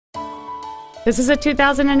This is a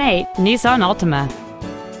 2008 Nissan Altima.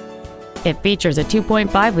 It features a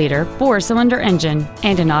 2.5-liter four-cylinder engine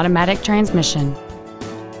and an automatic transmission.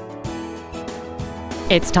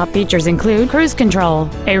 Its top features include cruise control,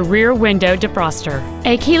 a rear window defroster,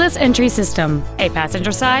 a keyless entry system, a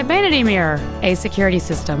passenger side vanity mirror, a security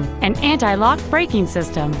system, an anti-lock braking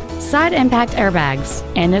system, side impact airbags,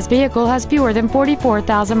 and this vehicle has fewer than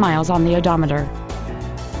 44,000 miles on the odometer.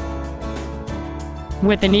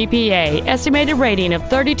 With an EPA estimated rating of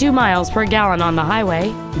 32 miles per gallon on the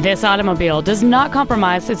highway, this automobile does not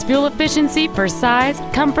compromise its fuel efficiency for size,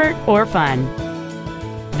 comfort, or fun.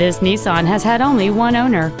 This Nissan has had only one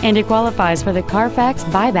owner, and it qualifies for the Carfax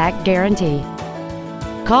buyback guarantee.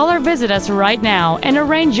 Call or visit us right now and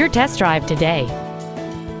arrange your test drive today.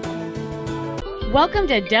 Welcome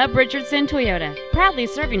to Dub Richardson Toyota, proudly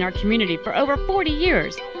serving our community for over 40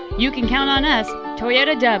 years. You can count on us.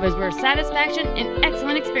 Toyota Dub is where satisfaction and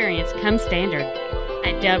excellent experience come standard.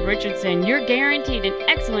 At Dub Richardson, you're guaranteed an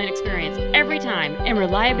excellent experience every time, and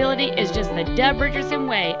reliability is just the Dub Richardson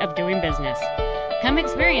way of doing business. Come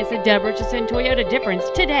experience the Dub Richardson Toyota difference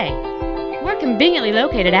today. We're conveniently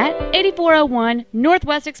located at 8401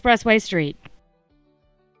 Northwest Expressway Street.